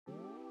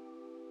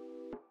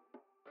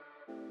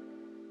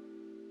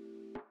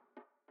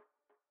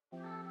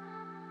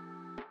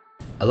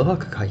Aloha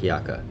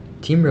kakahiaka.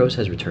 Team RoSE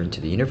has returned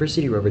to the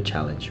University Rover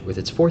Challenge with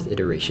its fourth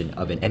iteration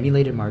of an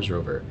emulated Mars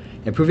rover,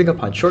 improving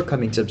upon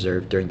shortcomings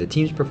observed during the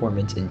team's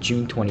performance in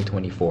June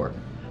 2024.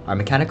 Our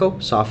mechanical,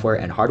 software,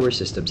 and hardware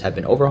systems have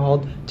been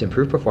overhauled to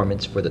improve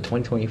performance for the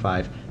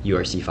 2025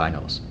 URC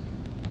finals.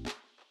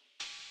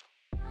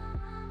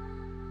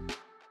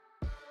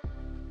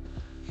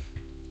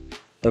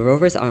 The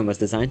rover's arm was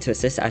designed to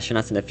assist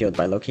astronauts in the field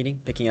by locating,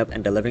 picking up,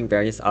 and delivering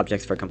various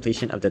objects for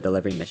completion of the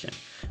delivery mission.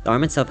 The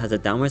arm itself has a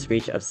downwards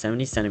reach of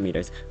 70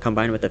 centimeters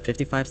combined with a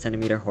 55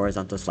 centimeter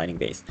horizontal sliding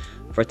base.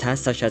 For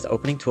tasks such as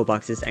opening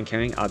toolboxes and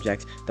carrying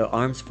objects, the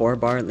arm's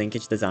 4-bar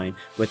linkage design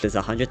with its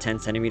 110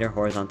 centimeter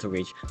horizontal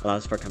reach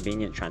allows for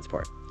convenient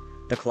transport.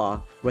 The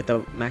claw, with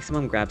a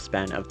maximum grab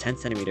span of 10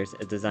 centimeters,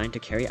 is designed to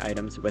carry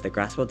items with a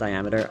graspable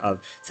diameter of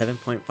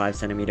 7.5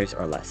 centimeters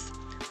or less.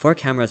 4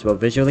 cameras will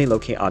visually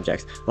locate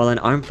objects, while an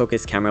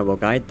arm-focused camera will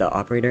guide the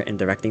operator in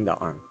directing the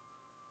arm.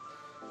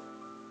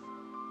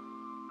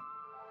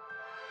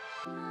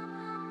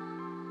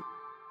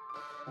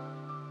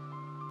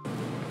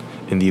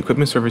 In the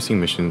equipment servicing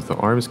missions, the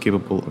arm is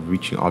capable of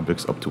reaching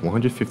objects up to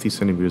 150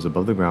 centimeters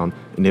above the ground,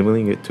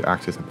 enabling it to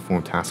access and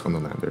perform tasks on the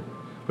lander.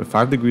 With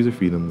 5 degrees of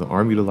freedom, the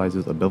arm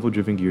utilizes a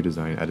bevel-driven gear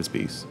design at its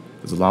base.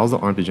 This allows the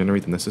arm to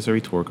generate the necessary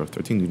torque of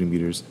 13 Newton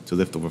meters to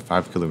lift over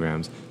 5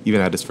 kilograms,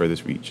 even at its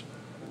furthest reach.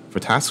 For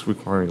tasks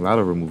requiring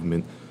lateral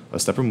movement, a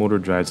stepper motor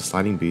drives the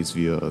sliding base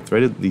via a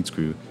threaded lead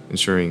screw,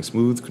 ensuring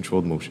smooth,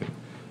 controlled motion.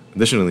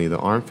 Additionally, the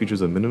arm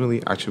features a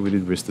minimally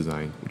actuated wrist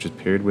design, which is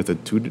paired with a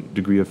 2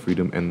 degree of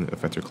freedom and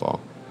effector claw.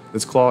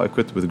 This claw,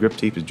 equipped with grip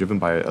tape, is driven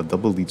by a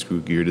double lead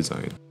screw gear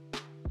design.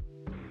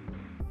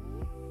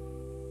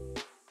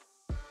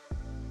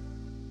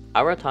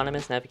 Our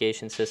autonomous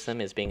navigation system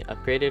is being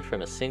upgraded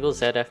from a single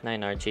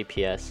ZF9R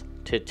GPS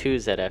to 2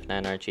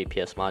 ZF9R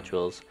GPS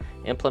modules,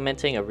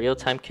 implementing a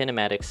real-time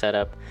kinematic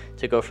setup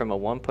to go from a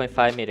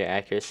 1.5 meter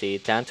accuracy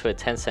down to a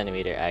 10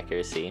 centimeter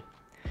accuracy.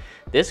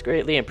 This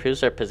greatly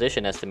improves our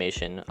position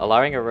estimation,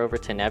 allowing our rover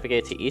to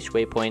navigate to each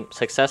waypoint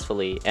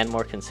successfully and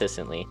more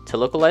consistently. To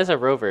localize our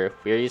rover,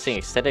 we are using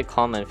extended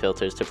Kalman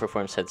filters to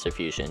perform sensor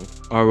fusion.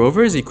 Our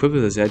rover is equipped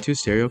with a Z2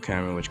 stereo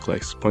camera which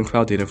collects point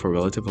cloud data for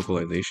relative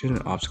localization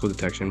and obstacle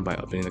detection by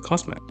updating the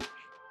cost map.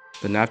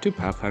 The nav2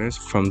 pathfinders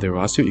from the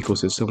RoSE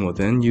ecosystem will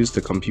then use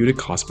the computed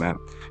cost map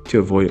to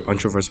avoid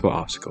untraversable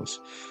obstacles.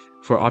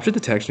 For object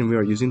detection, we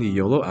are using the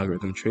YOLO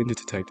algorithm trained to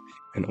detect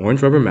an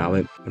orange rubber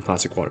mallet and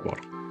plastic water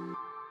bottle.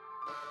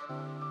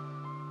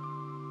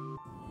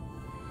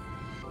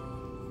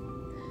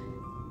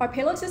 Our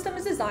payload system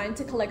is designed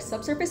to collect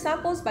subsurface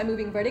samples by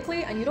moving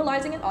vertically and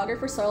utilizing an auger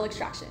for soil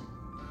extraction.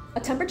 A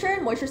temperature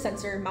and moisture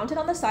sensor mounted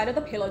on the side of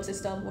the payload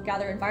system will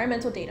gather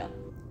environmental data.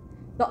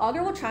 The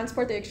auger will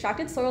transport the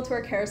extracted soil to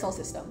our carousel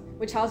system,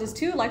 which houses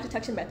 2 life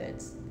detection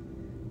methods.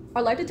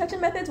 Our life detection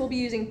methods will be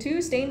using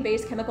 2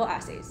 stain-based chemical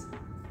assays.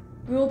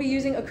 We will be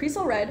using a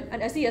Cresol Red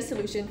and SES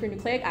solution for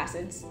nucleic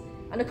acids,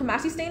 and a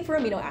Comasi stain for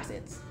amino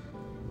acids.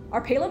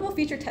 Our payload will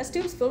feature test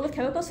tubes filled with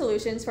chemical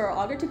solutions for our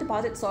auger to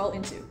deposit soil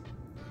into.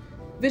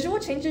 Visual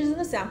changes in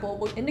the sample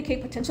will indicate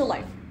potential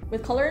life,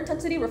 with color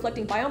intensity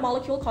reflecting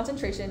biomolecule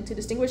concentration to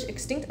distinguish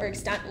extinct or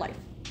extant life.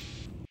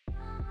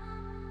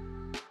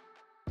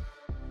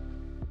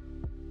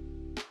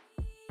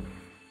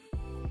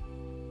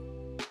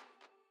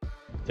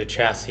 The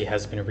chassis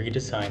has been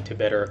redesigned to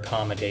better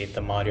accommodate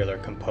the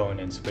modular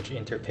components which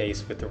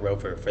interface with the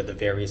rover for the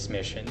various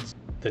missions.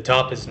 The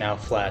top is now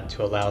flat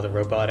to allow the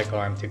robotic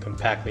arm to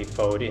compactly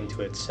fold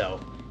into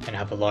itself and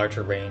have a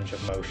larger range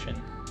of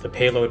motion. The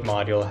payload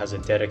module has a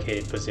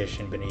dedicated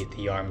position beneath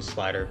the arm's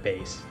slider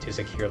base to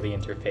securely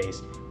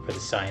interface for the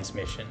science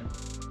mission.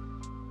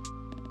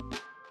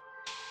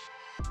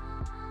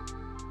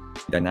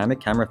 Dynamic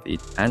camera feed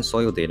and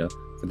soil data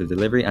for the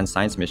delivery and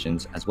science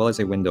missions, as well as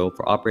a window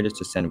for operators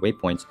to send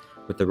waypoints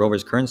with the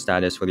rover's current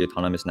status for the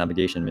autonomous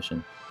navigation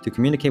mission. To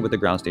communicate with the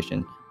ground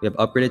station, we have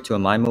upgraded to a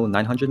MIMO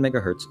 900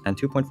 MHz and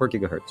 2.4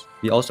 GHz.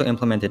 We also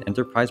implemented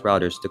enterprise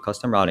routers to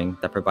custom routing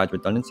that provides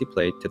redundancy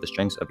play to the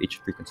strengths of each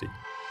frequency.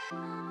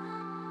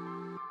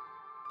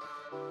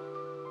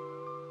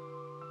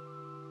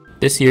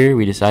 This year,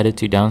 we decided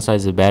to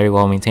downsize the battery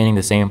while maintaining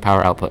the same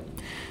power output.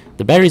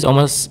 The battery is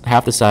almost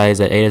half the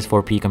size at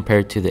 8S4P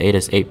compared to the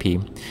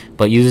 8S8P,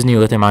 but uses new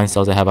lithium-ion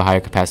cells that have a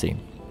higher capacity.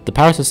 The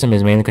power system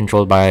is mainly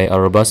controlled by a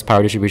robust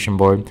power distribution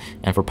board,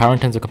 and for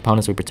power-intensive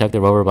components, we protect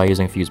the rover by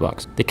using a fuse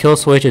box. The kill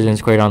switch is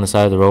integrated on the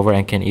side of the rover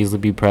and can easily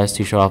be pressed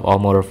to shut off all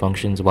motor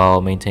functions while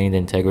maintaining the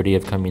integrity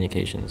of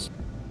communications.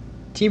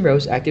 Team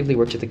RoSE actively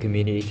works with the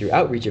community through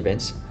outreach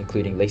events,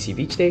 including Lacey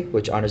Beach Day,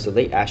 which honors the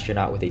late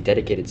astronaut with a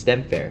dedicated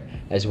STEM fair,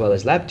 as well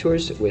as lab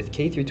tours with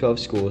K-12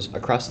 schools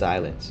across the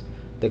islands.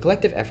 The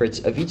collective efforts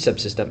of each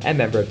subsystem and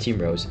member of Team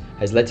RoSE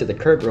has led to the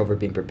current rover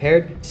being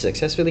prepared to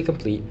successfully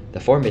complete the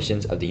 4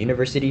 missions of the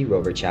University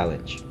Rover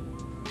Challenge.